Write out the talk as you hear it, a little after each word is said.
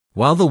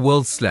While the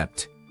world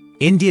slept,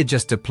 India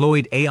just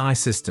deployed AI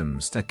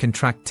systems that can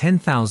track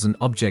 10,000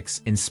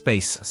 objects in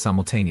space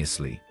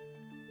simultaneously.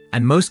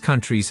 And most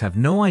countries have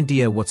no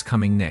idea what's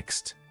coming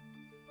next.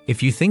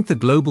 If you think the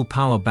global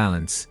power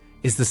balance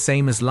is the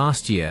same as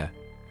last year,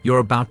 you're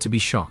about to be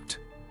shocked.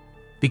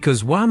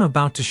 Because what I'm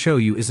about to show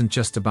you isn't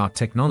just about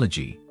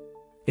technology.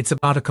 It's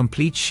about a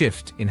complete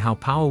shift in how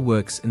power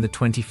works in the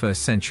 21st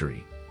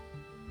century.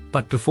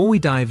 But before we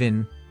dive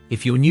in,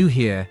 if you're new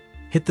here,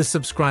 hit the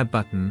subscribe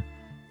button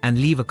and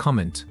leave a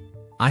comment.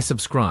 I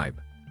subscribe,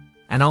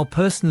 and I'll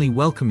personally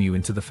welcome you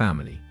into the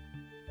family.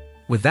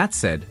 With that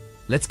said,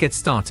 let's get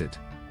started.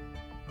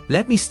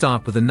 Let me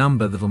start with a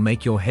number that'll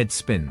make your head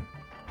spin.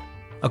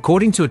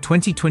 According to a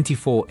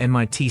 2024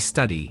 MIT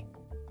study,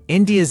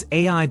 India's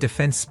AI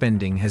defense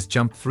spending has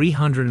jumped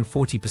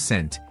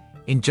 340%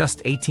 in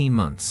just 18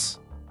 months.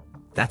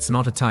 That's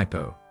not a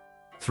typo.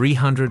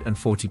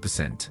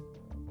 340%.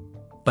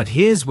 But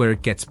here's where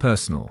it gets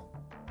personal.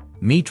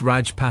 Meet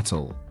Raj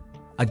Patel,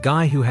 a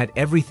guy who had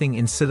everything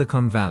in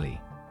Silicon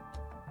Valley.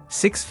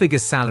 Six-figure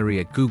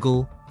salary at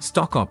Google,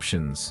 stock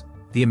options,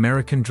 the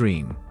American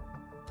dream.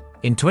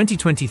 In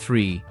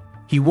 2023,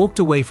 he walked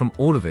away from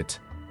all of it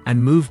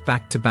and moved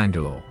back to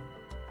Bangalore.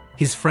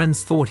 His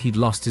friends thought he'd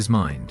lost his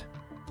mind.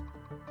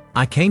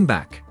 "I came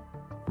back,"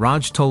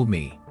 Raj told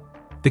me,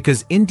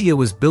 "because India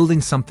was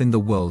building something the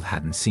world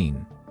hadn't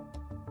seen."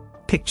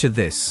 Picture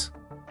this.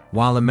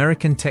 While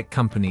American tech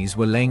companies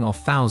were laying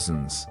off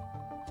thousands,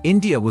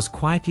 India was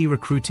quietly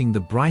recruiting the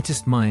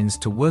brightest minds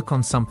to work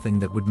on something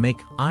that would make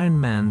Iron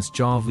Man's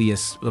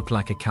Jarvis look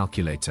like a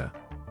calculator.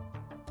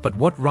 But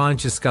what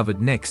Raj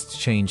discovered next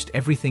changed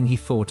everything he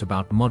thought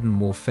about modern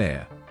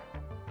warfare.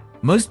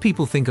 Most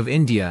people think of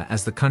India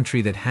as the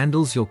country that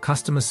handles your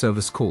customer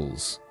service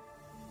calls.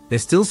 They're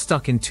still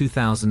stuck in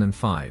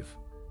 2005.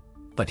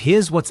 But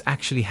here's what's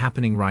actually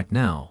happening right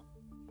now.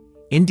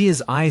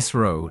 India's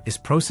ISRO is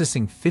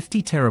processing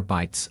 50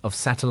 terabytes of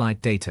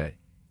satellite data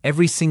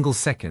every single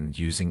second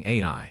using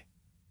AI.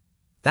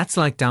 That's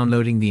like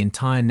downloading the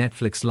entire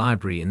Netflix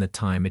library in the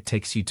time it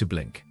takes you to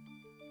blink.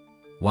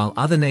 While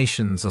other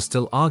nations are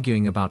still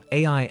arguing about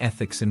AI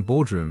ethics in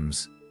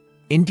boardrooms,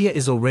 India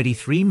is already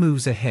 3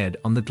 moves ahead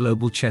on the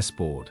global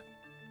chessboard.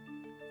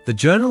 The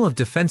Journal of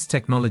Defense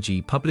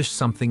Technology published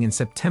something in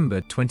September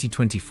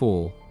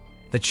 2024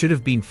 that should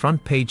have been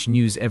front-page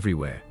news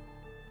everywhere.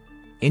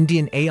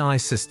 Indian AI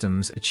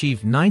systems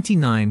achieved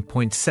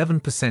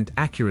 99.7%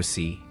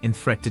 accuracy in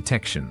threat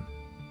detection.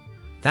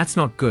 That's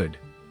not good.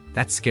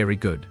 That's scary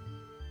good.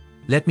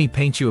 Let me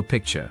paint you a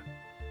picture.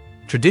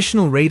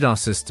 Traditional radar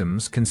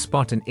systems can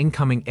spot an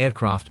incoming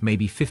aircraft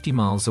maybe 50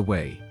 miles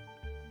away.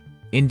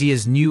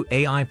 India's new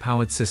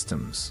AI-powered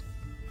systems.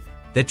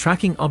 They're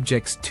tracking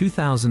objects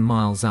 2,000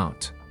 miles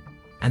out.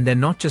 And they're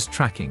not just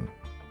tracking.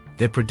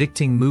 They're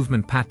predicting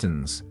movement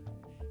patterns,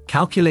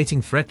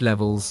 calculating threat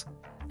levels,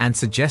 and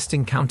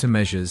suggesting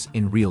countermeasures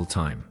in real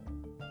time.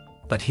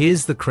 But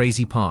here's the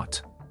crazy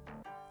part.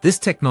 This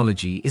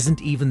technology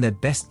isn't even their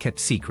best-kept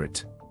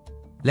secret.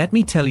 Let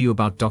me tell you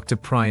about Dr.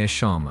 Priya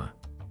Sharma.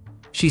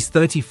 She's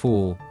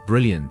 34,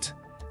 brilliant,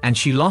 and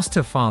she lost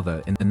her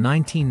father in the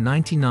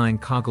 1999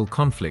 Kargil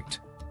conflict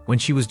when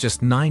she was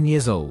just 9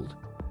 years old.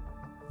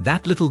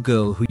 That little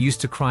girl who used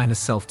to cry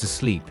herself to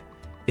sleep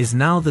is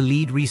now the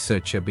lead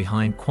researcher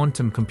behind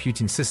quantum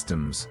computing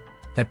systems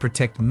that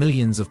protect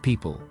millions of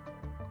people.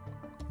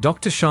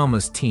 Dr.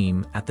 Sharma's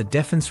team at the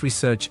Defense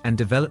Research and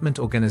Development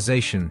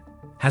Organization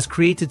has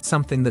created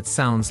something that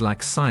sounds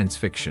like science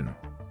fiction.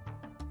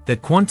 Their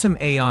quantum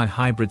AI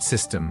hybrid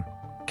system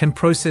can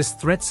process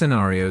threat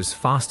scenarios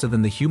faster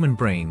than the human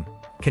brain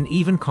can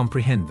even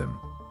comprehend them.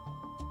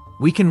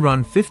 "We can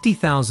run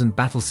 50,000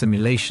 battle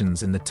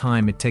simulations in the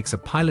time it takes a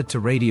pilot to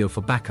radio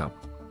for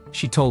backup,"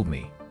 she told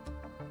me.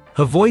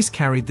 Her voice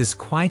carried this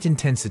quiet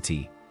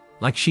intensity,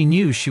 like she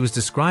knew she was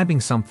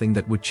describing something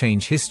that would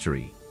change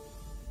history.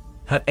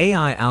 Her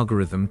AI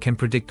algorithm can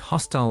predict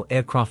hostile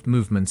aircraft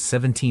movements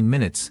 17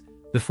 minutes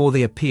before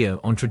they appear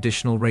on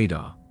traditional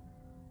radar.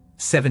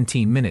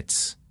 17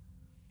 minutes.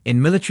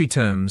 In military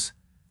terms,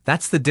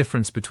 that's the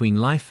difference between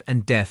life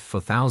and death for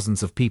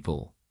thousands of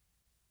people.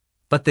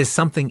 But there's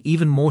something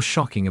even more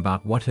shocking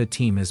about what her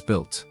team has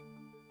built.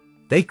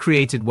 They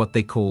created what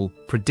they call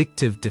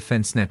predictive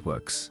defense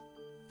networks.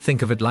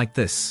 Think of it like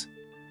this.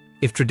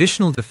 If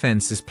traditional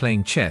defense is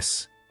playing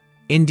chess,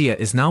 India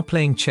is now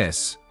playing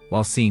chess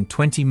while seeing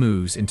 20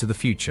 moves into the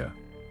future.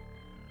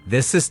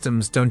 Their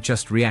systems don't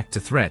just react to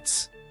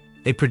threats,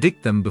 they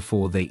predict them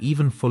before they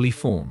even fully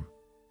form.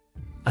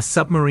 A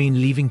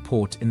submarine leaving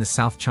port in the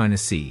South China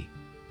Sea.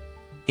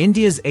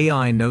 India's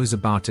AI knows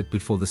about it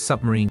before the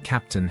submarine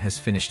captain has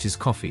finished his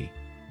coffee.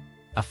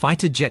 A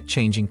fighter jet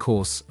changing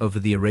course over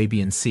the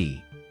Arabian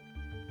Sea.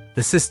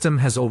 The system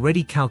has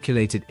already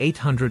calculated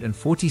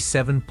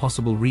 847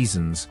 possible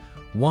reasons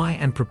why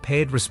and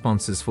prepared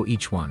responses for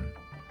each one.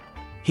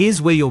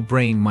 Here's where your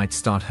brain might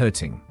start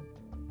hurting.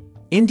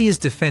 India's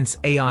defense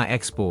AI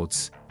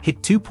exports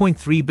hit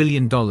 $2.3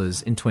 billion in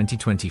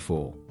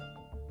 2024.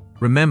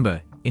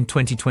 Remember, in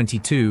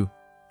 2022,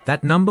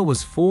 That number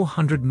was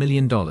 $400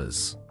 million.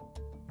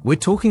 We're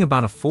talking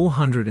about a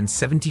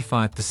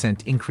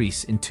 475%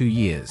 increase in 2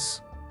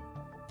 years.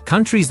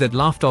 Countries that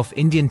laughed off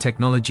Indian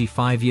technology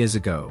 5 years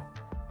ago,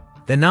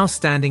 they're now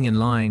standing in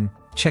line,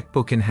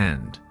 checkbook in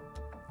hand.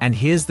 And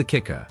here's the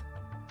kicker.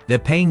 They're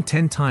paying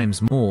 10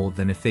 times more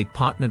than if they'd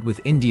partnered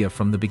with India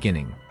from the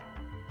beginning.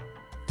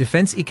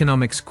 Defense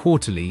Economics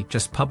Quarterly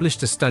just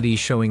published a study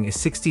showing a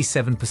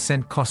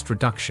 67% cost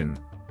reduction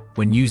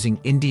when using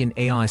Indian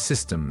AI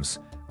systems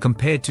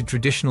compared to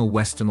traditional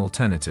Western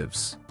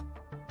alternatives.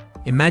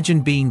 Imagine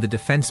being the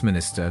defense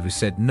minister who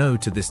said no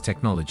to this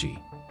technology.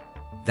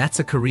 That's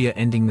a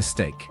career-ending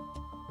mistake.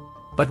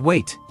 But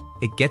wait,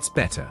 it gets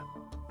better.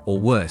 Or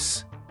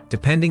worse,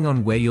 depending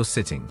on where you're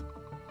sitting.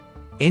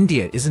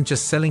 India isn't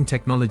just selling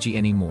technology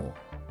anymore.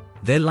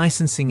 They're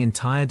licensing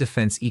entire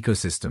defense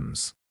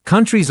ecosystems.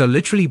 Countries are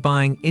literally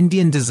buying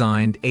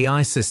Indian-designed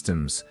AI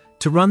systems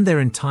to run their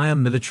entire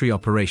military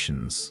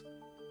operations.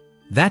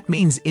 That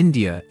means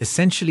India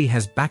essentially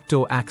has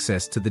backdoor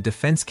access to the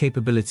defense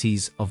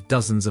capabilities of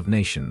dozens of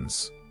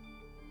nations.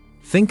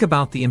 Think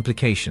about the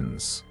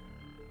implications.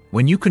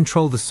 When you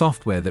control the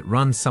software that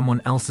runs someone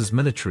else's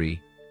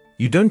military,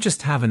 you don't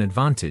just have an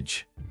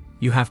advantage,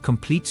 you have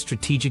complete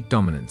strategic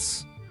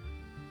dominance.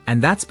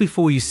 And that's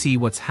before you see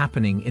what's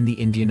happening in the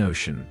Indian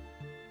Ocean.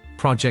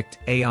 Project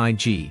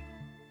AIG,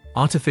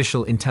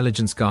 Artificial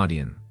Intelligence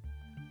Guardian.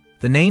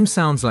 The name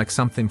sounds like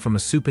something from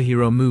a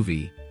superhero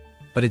movie,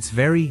 but it's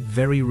very,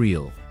 very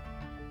real.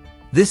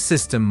 This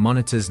system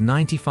monitors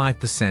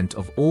 95%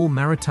 of all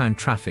maritime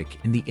traffic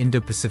in the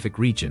Indo-Pacific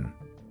region.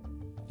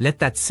 Let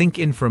that sink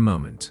in for a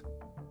moment.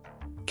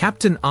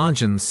 Captain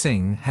Arjun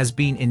Singh has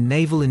been in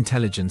naval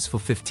intelligence for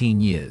 15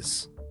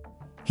 years.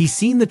 He's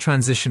seen the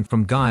transition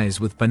from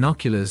guys with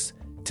binoculars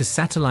to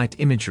satellite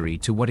imagery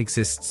to what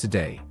exists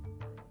today.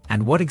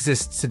 And what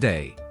exists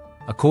today,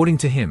 according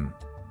to him,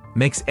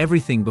 makes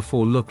everything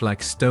before look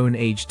like Stone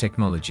Age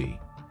technology.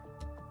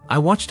 I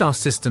watched our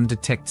system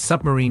detect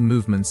submarine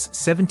movements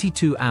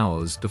 72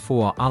 hours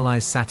before our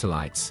allies'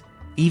 satellites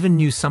even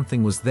knew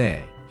something was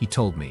there, he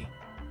told me.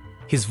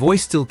 His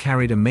voice still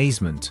carried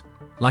amazement,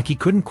 like he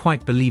couldn't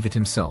quite believe it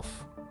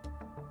himself.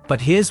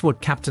 But here's what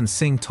Captain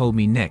Singh told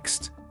me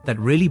next that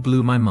really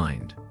blew my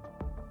mind.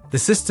 The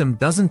system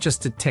doesn't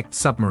just detect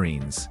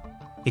submarines,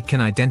 it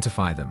can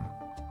identify them.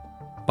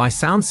 By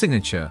sound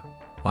signature,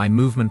 by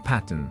movement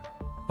pattern,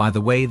 by the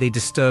way they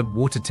disturb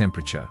water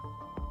temperature.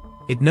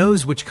 It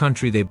knows which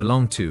country they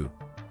belong to,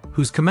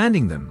 who's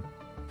commanding them,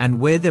 and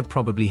where they're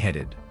probably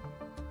headed.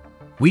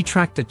 We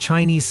tracked a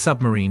Chinese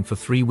submarine for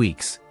 3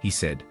 weeks, he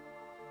said.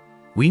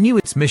 We knew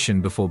its mission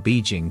before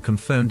Beijing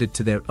confirmed it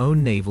to their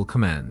own naval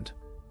command.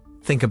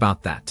 Think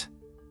about that.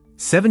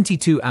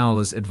 72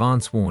 hours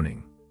advance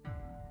warning.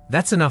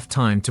 That's enough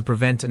time to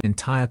prevent an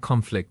entire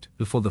conflict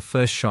before the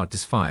first shot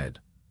is fired.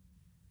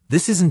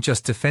 This isn't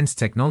just defense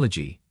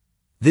technology.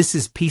 This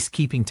is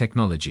peacekeeping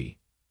technology.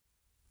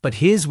 But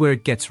here's where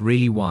it gets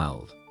really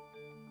wild.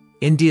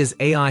 India's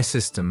AI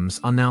systems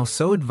are now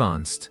so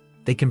advanced,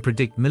 they can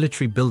predict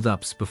military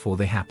buildups before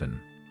they happen.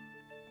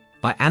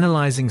 By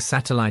analyzing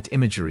satellite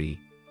imagery,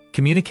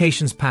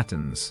 communications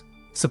patterns,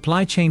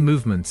 supply chain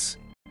movements,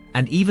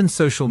 and even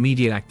social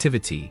media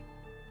activity,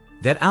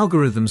 their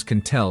algorithms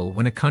can tell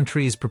when a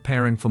country is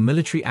preparing for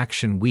military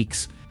action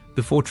weeks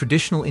before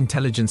traditional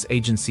intelligence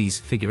agencies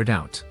figure it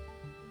out.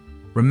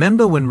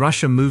 Remember when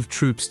Russia moved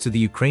troops to the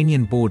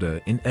Ukrainian border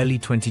in early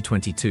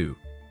 2022?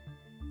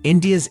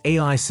 India's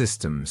AI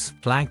systems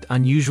flagged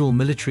unusual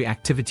military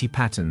activity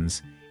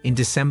patterns in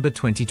December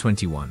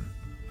 2021,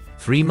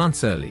 3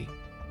 months early,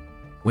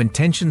 when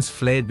tensions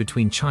flared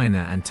between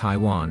China and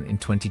Taiwan in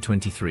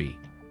 2023.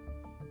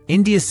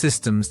 India's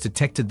systems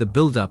detected the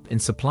buildup in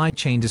supply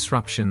chain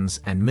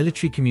disruptions and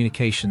military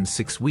communications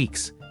 6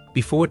 weeks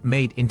before it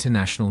made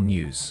international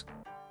news.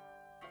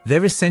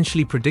 They're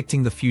essentially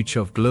predicting the future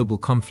of global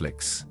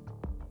conflicts,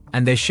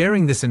 and they're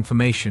sharing this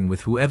information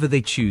with whoever they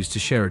choose to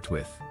share it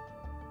with.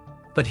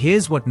 But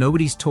here's what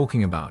nobody's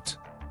talking about.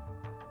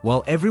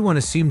 While everyone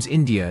assumes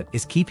India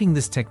is keeping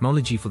this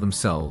technology for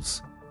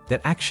themselves,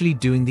 they're actually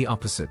doing the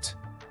opposite.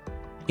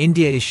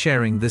 India is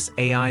sharing this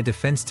AI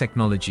defense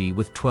technology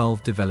with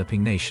 12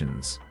 developing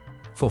nations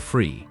for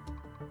free.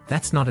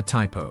 That's not a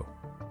typo.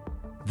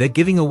 They're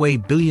giving away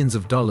billions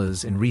of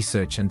dollars in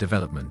research and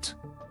development.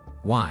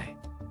 Why?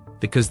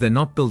 Because they're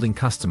not building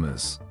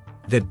customers,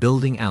 they're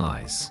building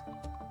allies.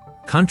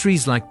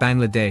 Countries like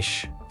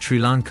Bangladesh, Sri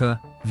Lanka,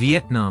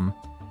 Vietnam,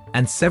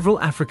 and several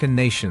African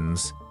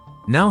nations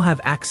now have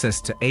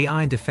access to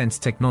AI defense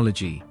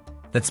technology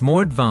that's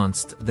more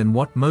advanced than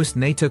what most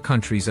NATO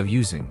countries are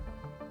using.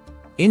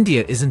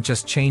 India isn't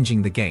just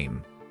changing the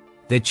game,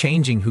 they're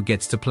changing who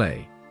gets to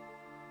play.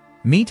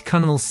 Meet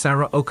Colonel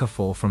Sarah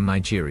Okafor from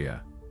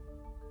Nigeria.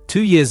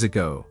 2 years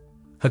ago,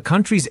 her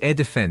country's air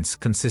defense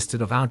consisted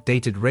of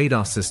outdated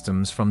radar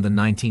systems from the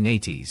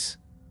 1980s.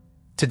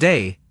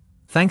 Today,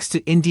 thanks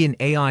to Indian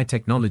AI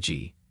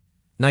technology,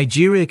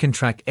 Nigeria can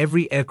track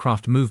every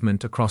aircraft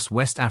movement across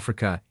West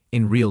Africa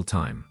in real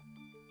time.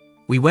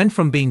 We went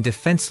from being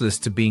defenseless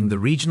to being the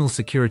regional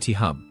security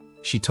hub,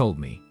 she told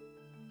me.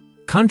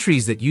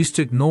 Countries that used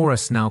to ignore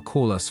us now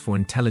call us for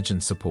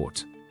intelligence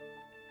support.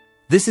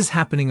 This is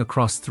happening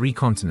across 3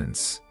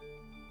 continents.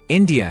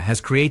 India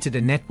has created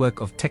a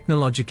network of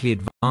technologically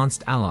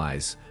advanced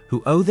allies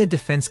who owe their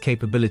defense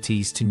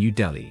capabilities to New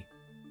Delhi.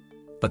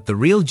 But the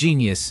real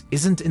genius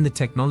isn't in the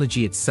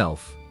technology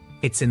itself,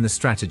 it's in the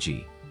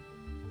strategy.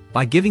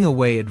 By giving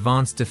away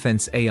advanced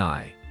defense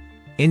AI,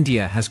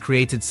 India has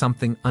created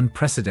something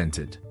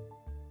unprecedented.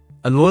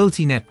 A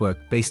loyalty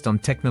network based on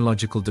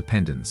technological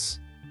dependence.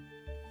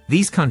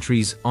 These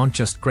countries aren't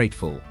just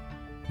grateful,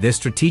 they're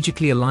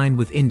strategically aligned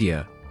with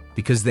India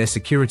because their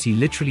security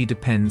literally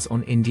depends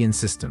on Indian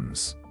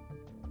systems.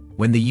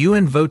 When the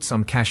UN votes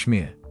on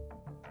Kashmir,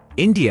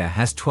 India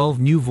has 12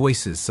 new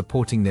voices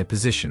supporting their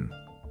position.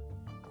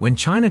 When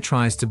China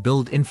tries to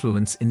build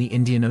influence in the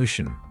Indian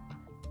Ocean,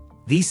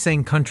 these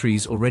same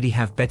countries already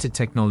have better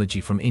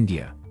technology from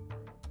India.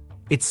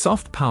 It's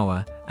soft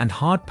power and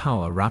hard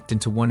power wrapped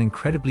into one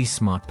incredibly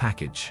smart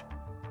package.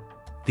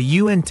 The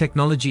UN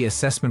Technology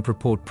Assessment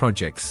Report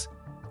projects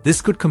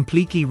this could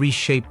completely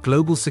reshape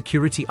global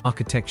security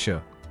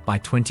architecture by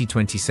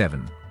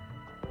 2027.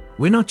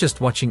 We're not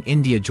just watching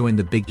India join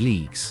the big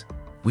leagues,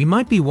 we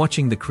might be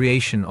watching the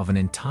creation of an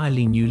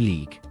entirely new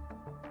league.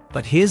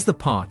 But here's the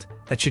part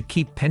that should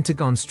keep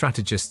Pentagon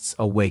strategists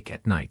awake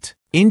at night.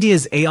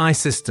 India's AI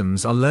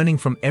systems are learning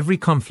from every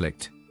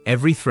conflict,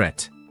 every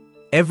threat,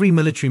 every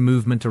military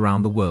movement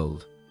around the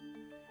world.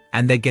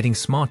 And they're getting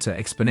smarter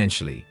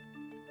exponentially.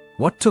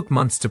 What took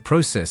months to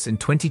process in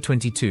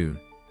 2022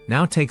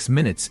 now takes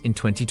minutes in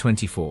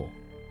 2024.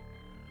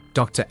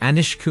 Dr.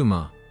 Anish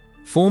Kumar,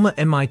 former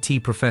MIT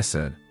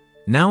professor,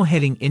 now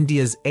heading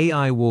India's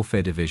AI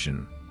warfare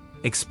division,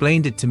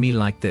 explained it to me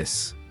like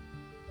this.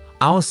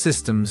 Our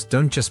systems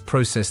don't just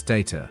process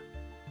data,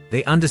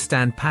 they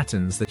understand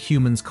patterns that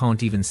humans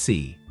can't even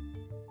see.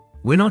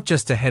 We're not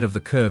just ahead of the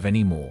curve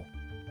anymore,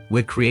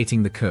 we're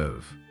creating the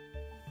curve.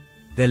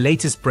 Their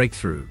latest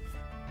breakthrough: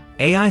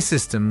 AI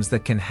systems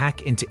that can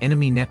hack into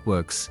enemy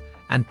networks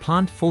and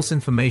plant false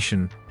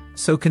information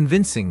so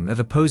convincing that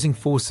opposing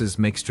forces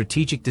make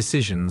strategic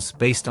decisions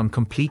based on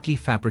completely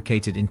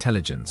fabricated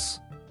intelligence.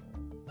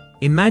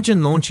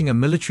 Imagine launching a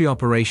military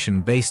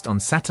operation based on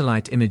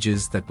satellite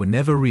images that were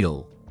never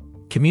real,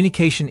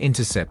 communication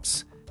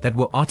intercepts that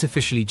were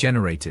artificially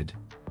generated,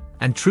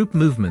 and troop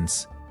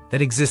movements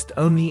that exist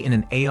only in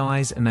an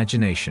AI's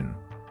imagination.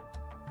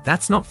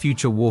 That's not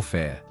future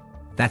warfare,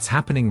 that's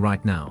happening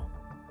right now.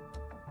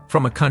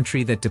 From a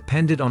country that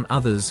depended on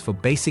others for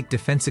basic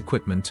defense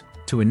equipment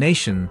to a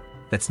nation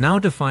that's now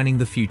defining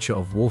the future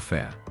of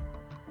warfare.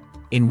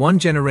 In one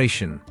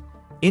generation,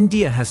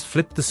 India has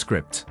flipped the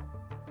script.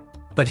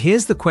 But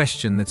here's the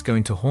question that's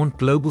going to haunt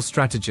global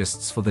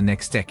strategists for the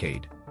next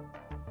decade.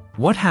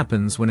 What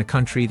happens when a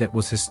country that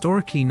was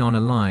historically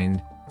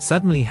non-aligned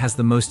suddenly has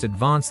the most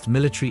advanced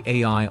military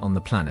AI on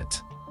the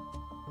planet?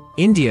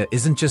 India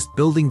isn't just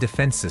building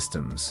defense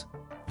systems,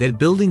 they're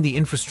building the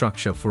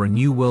infrastructure for a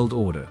new world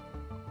order.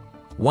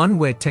 One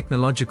where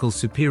technological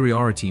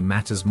superiority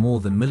matters more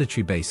than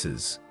military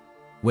bases,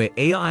 where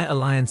AI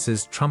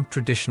alliances trump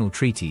traditional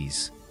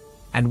treaties,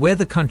 and where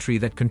the country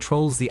that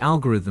controls the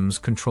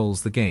algorithms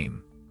controls the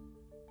game.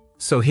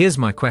 So here's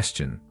my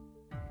question.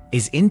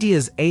 Is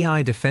India's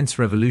AI defense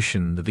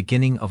revolution the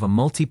beginning of a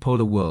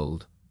multipolar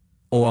world,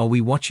 or are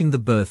we watching the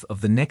birth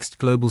of the next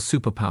global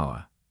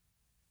superpower?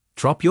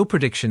 Drop your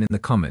prediction in the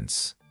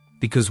comments,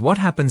 because what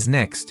happens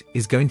next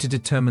is going to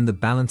determine the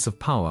balance of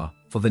power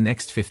for the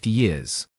next 50 years.